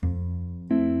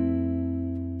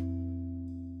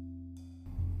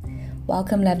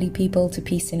Welcome, lovely people, to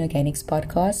Peace in Organics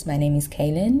podcast. My name is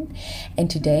Kaylin, and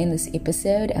today in this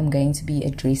episode, I'm going to be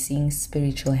addressing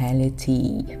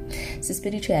spirituality. So,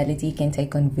 spirituality can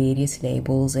take on various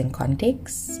labels and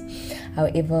contexts.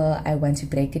 However, I want to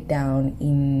break it down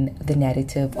in the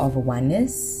narrative of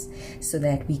oneness so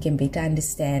that we can better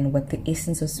understand what the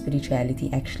essence of spirituality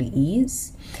actually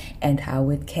is and how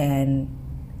it can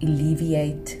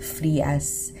alleviate, free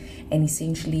us, and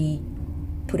essentially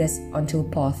put us onto a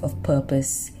path of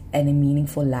purpose and a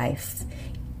meaningful life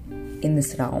in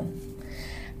this realm.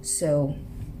 So,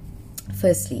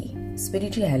 firstly,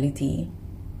 spirituality.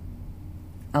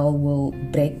 I will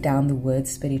break down the word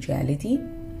spirituality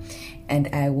and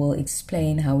I will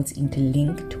explain how it's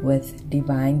interlinked with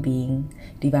divine being,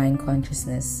 divine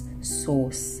consciousness,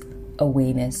 source,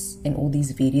 awareness, and all these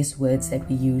various words that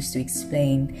we use to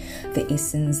explain the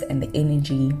essence and the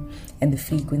energy and the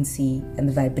frequency and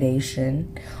the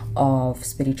vibration of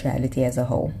spirituality as a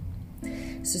whole.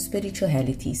 So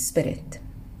spirituality, spirit.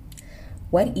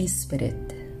 What is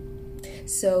spirit?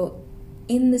 So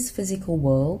in this physical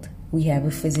world, we have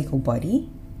a physical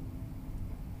body,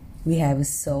 we have a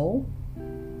soul,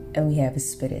 and we have a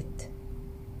spirit.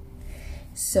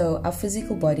 So our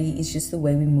physical body is just the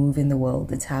way we move in the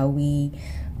world. It's how we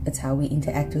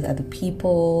interact with other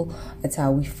people. It's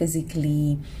how we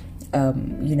physically,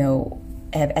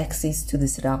 have access to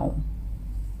this realm.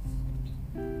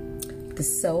 The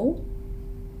soul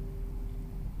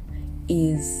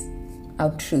is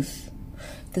our truth.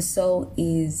 The soul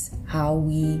is how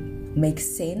we make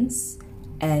sense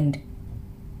and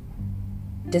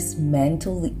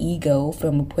dismantle the ego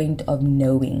from a point of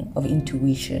knowing, of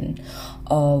intuition,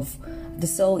 of the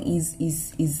soul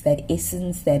is that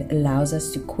essence that allows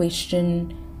us to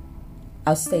question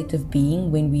our state of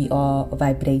being when we are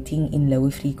vibrating in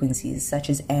lower frequencies such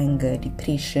as anger,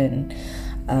 depression,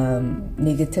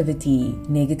 negativity,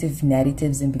 negative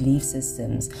narratives and belief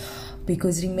systems.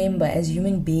 Because remember, as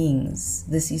human beings,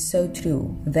 this is so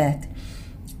true that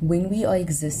when we are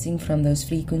existing from those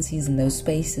frequencies and those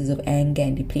spaces of anger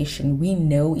and depression, we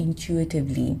know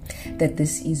intuitively that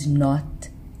this is not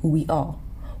who we are.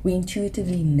 We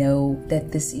intuitively know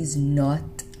that this is not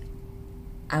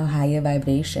our higher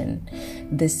vibration.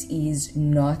 This is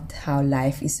not how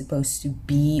life is supposed to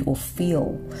be or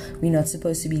feel. We're not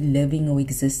supposed to be living or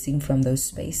existing from those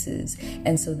spaces.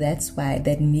 And so that's why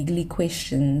that niggly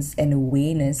questions and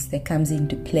awareness that comes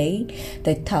into play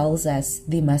that tells us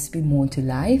there must be more to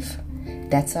life,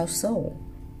 that's our soul.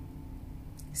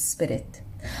 Spirit.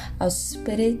 Our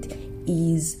spirit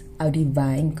is our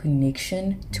divine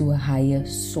connection to a higher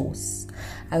source.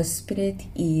 Our spirit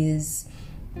is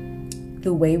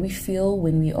the way we feel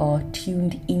when we are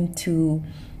tuned into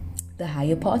the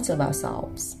higher parts of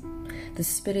ourselves. The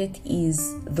spirit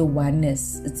is the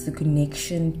oneness. It's the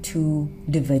connection to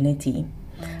divinity.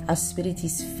 Our spirit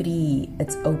is free,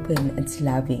 it's open, it's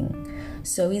loving.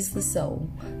 So is the soul.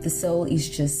 The soul is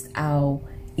just our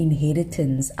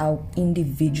inheritance, our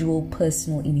individual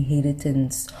personal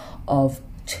inheritance of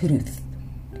truth.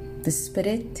 The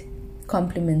spirit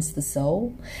complements the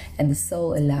soul, and the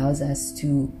soul allows us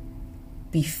to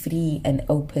be free and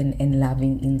open and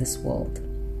loving in this world.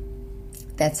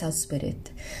 That's our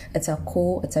spirit. It's our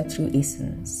core, it's our true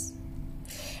essence.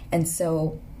 And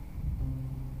so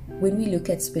when we look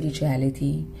at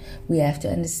spirituality, we have to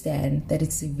understand that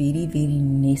it's a very, very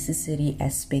necessary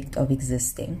aspect of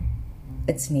existing.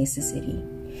 It's necessary.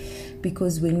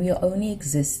 Because when we are only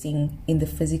existing in the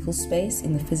physical space,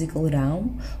 in the physical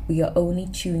realm, we are only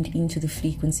tuned into the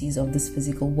frequencies of this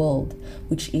physical world,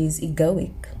 which is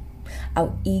egoic.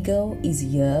 Our ego is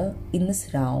here in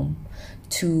this realm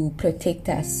to protect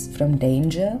us from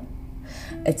danger.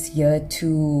 It's here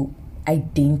to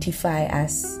identify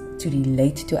us, to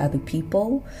relate to other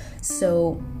people.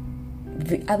 So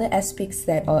the other aspects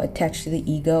that are attached to the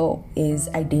ego is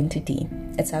identity.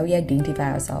 It's how we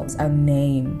identify ourselves, our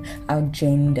name, our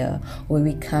gender, where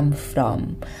we come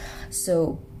from.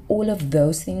 So all of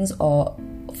those things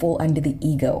fall under the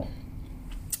ego.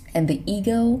 And the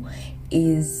ego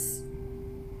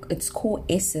its core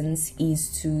essence is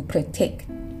to protect,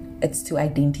 it's to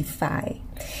identify.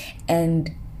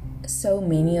 And so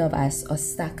many of us are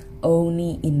stuck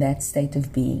only in that state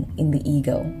of being, in the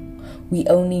ego. We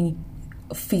only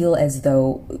feel as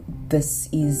though this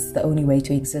is the only way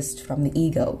to exist from the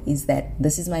ego, is that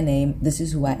this is my name, this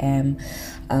is who I am,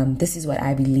 this is what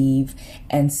I believe.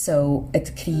 And so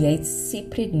it creates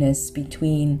separateness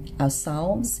between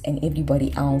ourselves and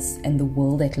everybody else and the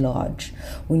world at large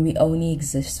when we only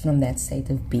exist from that state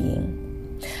of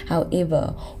being.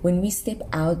 However, when we step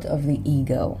out of the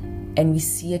ego and we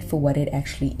see it for what it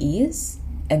actually is,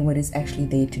 and what it's actually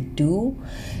there to do,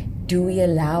 do we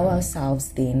allow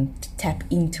ourselves then to tap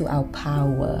into our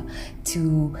power,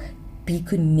 to be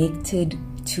connected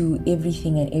to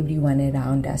everything and everyone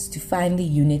around us, to find the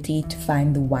unity, to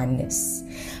find the oneness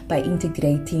by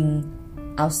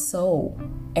integrating our soul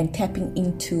and tapping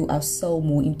into our soul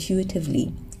more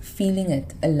intuitively, feeling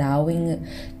it, allowing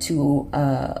to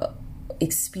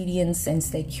experience and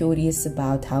stay curious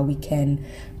about how we can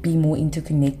be more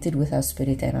interconnected with our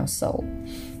spirit and our soul.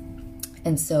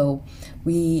 And so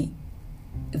we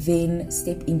then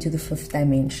step into the fifth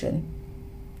dimension,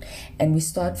 and we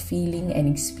start feeling and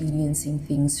experiencing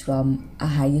things from a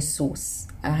higher source,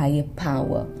 a higher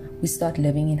power. We start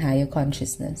living in higher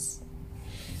consciousness.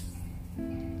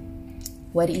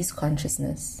 What is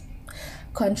consciousness?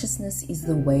 Consciousness is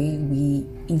the way we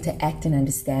interact and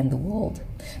understand the world.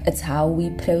 It's how we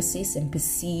process and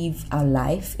perceive our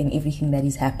life and everything that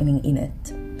is happening in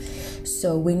it.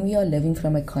 So when we are living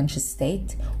from a conscious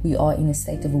state, we are in a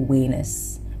state of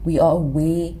awareness. We are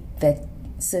aware that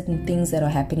certain things that are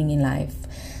happening in life,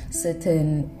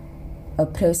 certain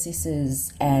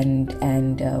processes and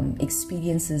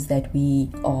experiences that we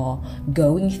are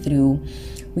going through,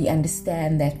 we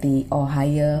understand that there are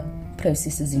higher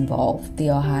processes involved.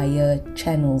 There are higher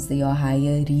channels, there are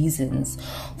higher reasons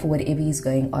for whatever is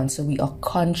going on. So we are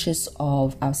conscious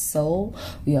of our soul,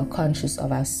 we are conscious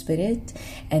of our spirit,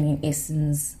 and in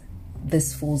essence,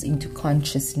 this falls into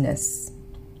consciousness.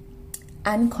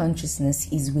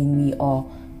 Unconsciousness is when we are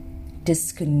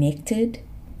disconnected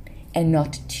and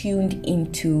not tuned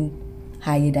into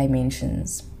higher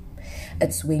dimensions.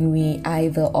 It's when we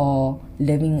either are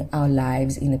living our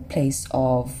lives in a place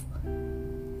of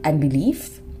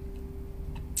unbelief,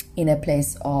 in a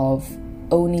place of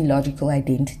only logical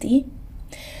identity.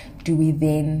 Do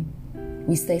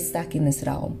we stay stuck in this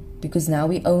realm? Because now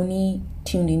we only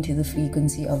tuned into the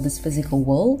frequency of this physical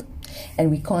world, and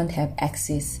we can't have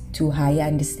access to higher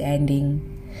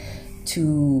understanding,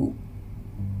 to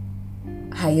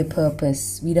higher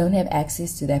purpose. We don't have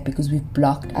access to that because we've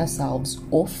blocked ourselves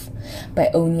off by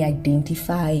only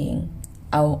identifying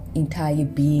our entire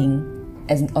being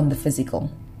as on the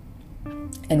physical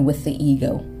and with the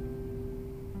ego.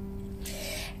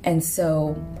 And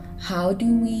so how do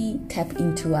we tap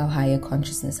into our higher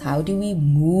consciousness? How do we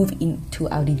move into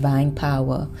our divine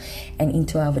power and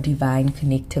into our divine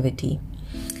connectivity?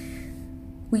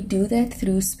 We do that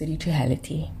through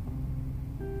spirituality.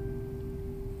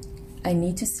 I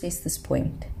need to stress this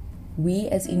point. We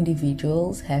as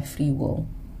individuals have free will.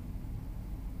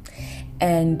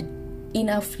 And in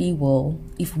our free will,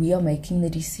 if we are making the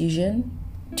decision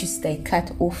to stay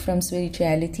cut off from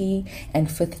spirituality and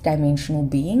fifth dimensional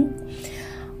being,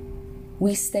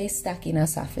 we stay stuck in our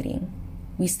suffering.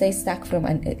 We stay stuck from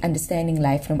understanding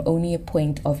life from only a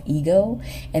point of ego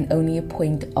and only a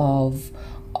point of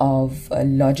a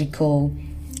logical,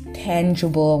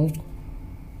 tangible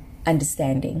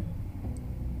understanding.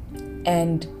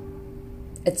 And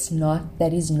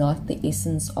that is not the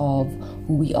essence of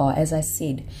who we are. As I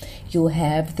said, you'll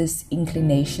have this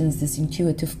inclinations, this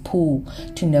intuitive pull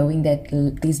to knowing that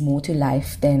there's more to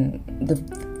life than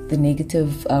the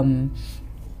negative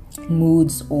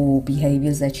moods or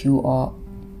behaviors that you are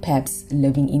perhaps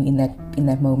living in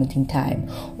that moment in time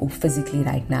or physically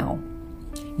right now.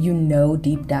 You know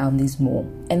deep down there's more,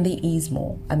 and there is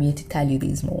more. I'm here to tell you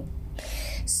there's more.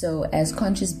 So as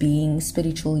conscious beings,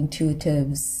 spiritual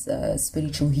intuitives,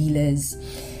 spiritual healers,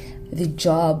 the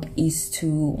job is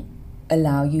to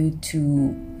allow you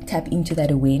to tap into that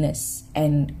awareness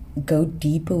and go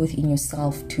deeper within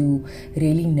yourself to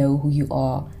really know who you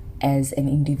are as an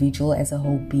individual, as a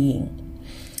whole being.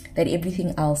 That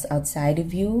everything else outside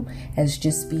of you has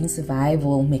just been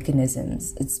survival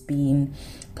mechanisms. It's been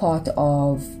part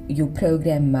of your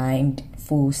programmed mind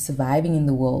for surviving in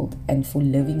the world and for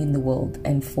living in the world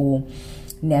and for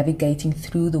navigating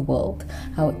through the world.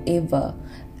 However,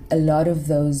 a lot of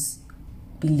those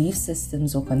belief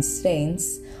systems or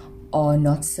constraints are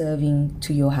not serving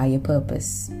to your higher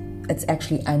purpose. It's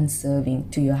actually unserving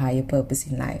to your higher purpose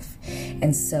in life.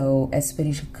 And so as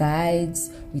spiritual guides,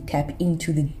 we tap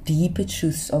into the deeper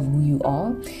truths of who you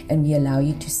are, and we allow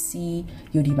you to see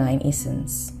your divine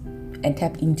essence and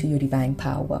tap into your divine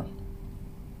power.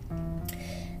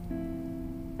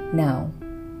 Now,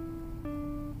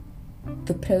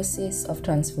 the process of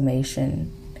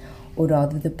transformation, or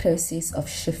rather the process of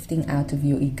shifting out of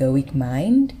your egoic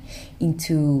mind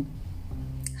into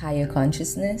higher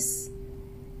consciousness,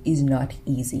 is not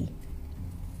easy.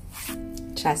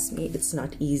 Trust me, it's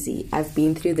not easy. I've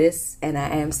been through this and I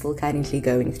am still currently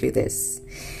going through this.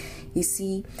 You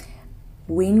see,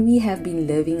 when we have been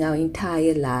living our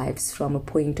entire lives from a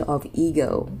point of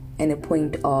ego and a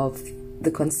point of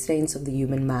the constraints of the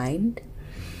human mind,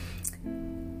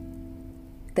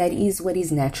 that is what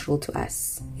is natural to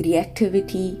us.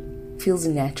 Reactivity feels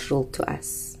natural to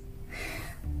us.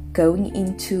 Going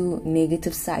into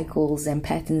negative cycles and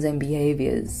patterns and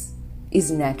behaviors is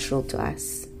natural to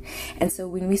us. And so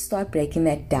when we start breaking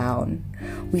that down,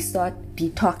 we start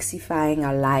detoxifying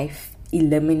our life,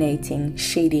 eliminating,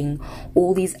 shedding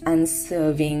all these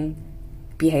unserving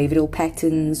behavioral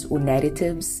patterns or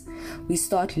narratives. We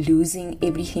start losing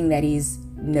everything that is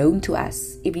known to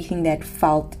us, everything that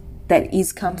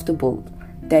is comfortable,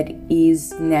 that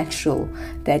is natural,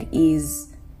 that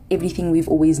is everything we've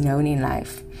always known in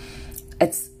life.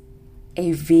 It's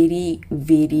a very,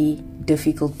 very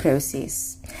difficult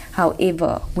process.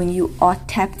 However, when you are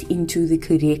tapped into the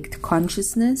correct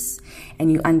consciousness and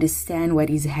you understand what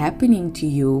is happening to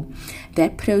you,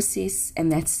 that process and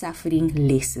that suffering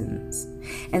lessens.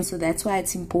 And so that's why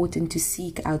it's important to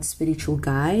seek out spiritual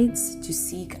guides, to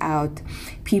seek out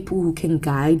people who can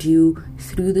guide you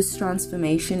through this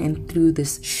transformation and through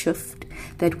this shift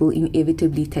that will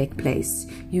inevitably take place.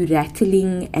 You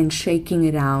rattling and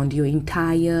shaking around your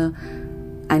entire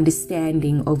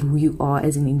understanding of who you are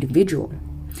as an individual.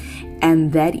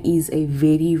 And that is a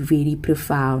very, very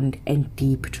profound and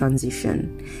deep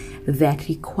transition that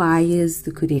requires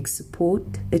the correct support.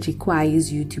 It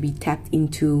requires you to be tapped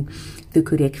into the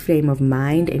correct frame of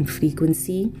mind and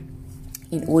frequency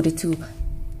in order to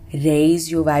raise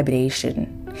your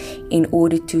vibration, in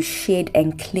order to shed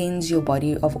and cleanse your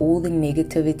body of all the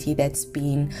negativity that's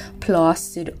been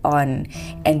plastered on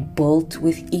and built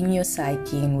within your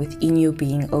psyche and within your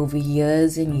being over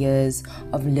years and years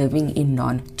of living in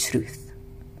non-truth,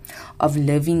 of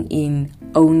living in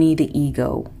only the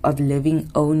ego, of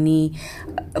living only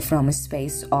from a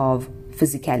space of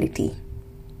physicality.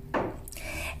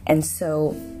 And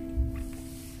so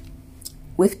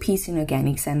with Peace in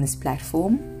Organics and this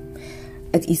platform,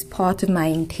 it is part of my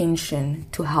intention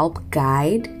to help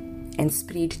guide and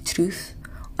spread truth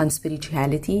on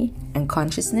spirituality and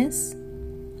consciousness.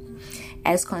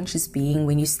 As conscious being,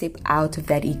 when you step out of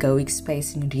that egoic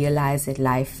space and realize that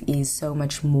life is so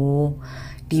much more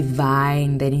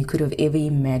divine than you could have ever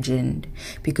imagined,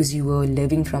 because you were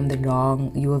vibrating from the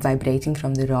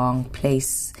wrong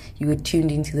place, you were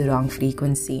tuned into the wrong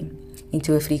frequency,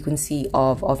 into a frequency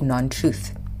of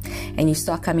non-truth. And you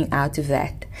start coming out of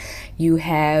that, you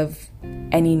have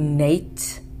an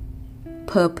innate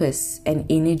purpose and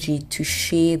energy to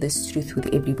share this truth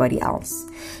with everybody else,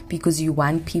 because you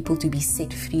want people to be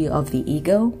set free of the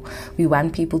ego. We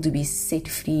want people to be set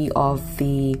free of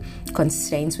the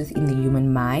constraints within the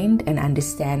human mind and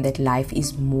understand that life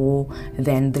is more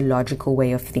than the logical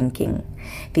way of thinking.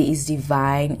 There is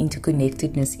divine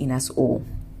interconnectedness in us all.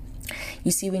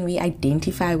 You see, when we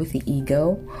identify with the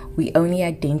ego, we only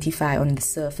identify on the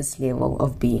surface level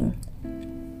of being.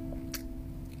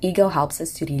 Ego helps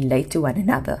us to relate to one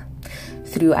another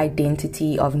through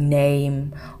identity of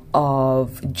name,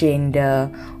 of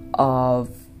gender, of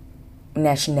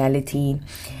nationality.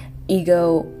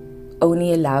 Ego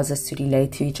only allows us to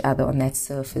relate to each other on that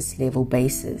surface level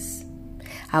basis.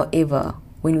 However,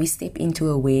 when we step into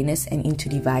awareness and into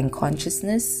divine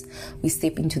consciousness, we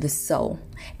step into the soul.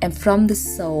 And from the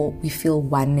soul, we feel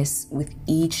oneness with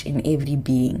each and every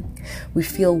being. We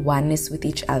feel oneness with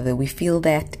each other. We feel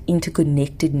that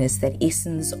interconnectedness, that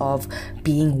essence of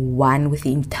being one with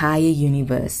the entire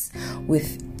universe,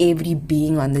 with every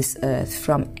being on this earth,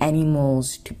 from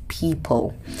animals to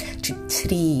people, to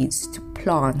trees, to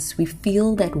plants. We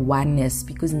feel that oneness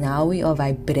because now we are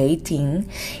vibrating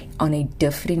on a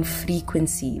different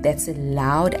frequency that's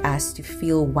allowed us to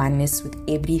feel oneness with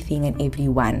everything and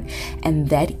everyone. And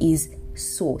that is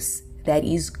Source. That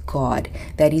is God.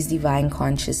 That is divine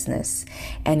consciousness.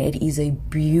 And it is a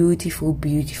beautiful,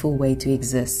 beautiful way to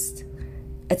exist.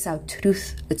 It's our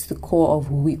truth. It's the core of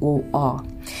who we all are.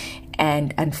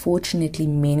 And unfortunately,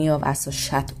 many of us are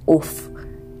shut off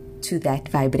to that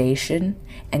vibration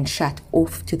and shut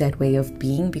off to that way of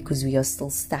being because we are still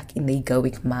stuck in the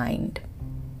egoic mind.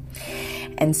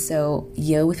 And so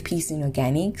here with Peace in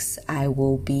Organics, I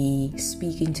will be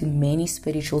speaking to many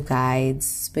spiritual guides,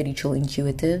 spiritual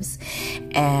intuitives,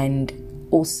 and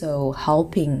also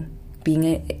helping,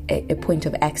 being a point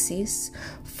of access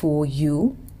for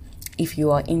you if you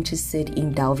are interested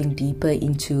in delving deeper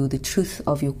into the truth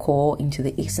of your core, into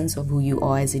the essence of who you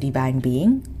are as a divine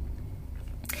being.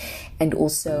 And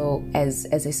also as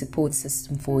a support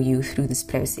system for you through this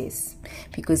process.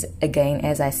 Because again,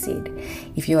 as I said,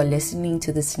 if you are listening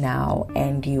to this now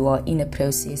and you are in a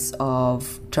process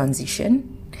of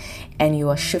transition, and you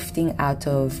are shifting out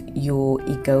of your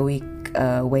egoic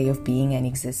way of being and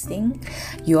existing.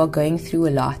 You are going through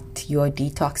a lot. You are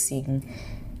detoxing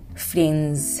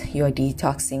friends, you're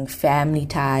detoxing family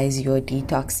ties, you're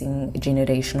detoxing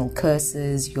generational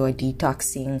curses, you're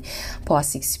detoxing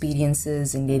past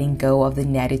experiences and letting go of the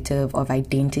narrative of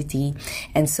identity.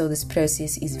 And so this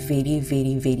process is very,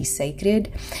 very, very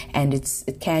sacred, and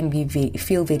it can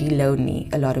feel very lonely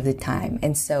a lot of the time.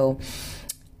 And so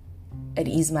it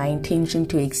is my intention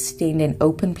to extend an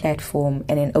open platform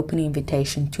and an open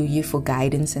invitation to you for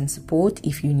guidance and support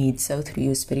if you need so through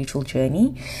your spiritual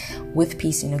journey with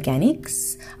Peace in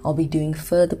Organics. I'll be doing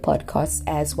further podcasts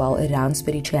as well around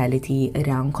spirituality,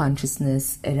 around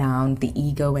consciousness, around the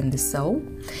ego and the soul.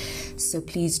 So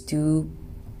please do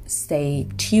stay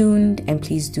tuned, and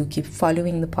please do keep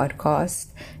following the podcast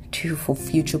for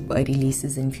future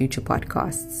releases and future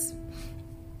podcasts.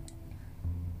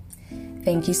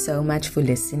 Thank you so much for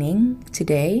listening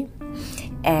today.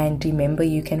 And remember,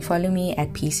 you can follow me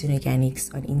at Peace in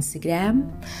Organics on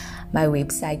Instagram. My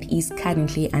website is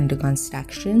currently under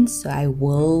construction, so I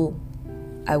will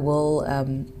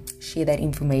share that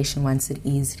information once it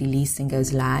is released and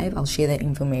goes live. I'll share that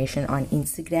information on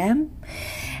Instagram.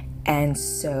 And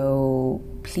so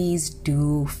please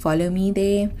do follow me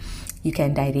there. You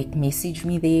can direct message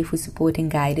me there for support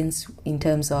and guidance in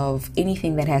terms of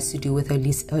anything that has to do with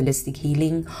holistic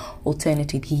healing,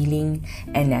 alternative healing,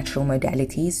 and natural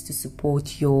modalities to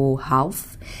support your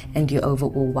health and your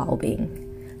overall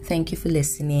well-being. Thank you for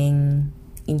listening.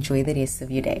 Enjoy the rest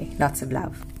of your day. Lots of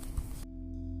love.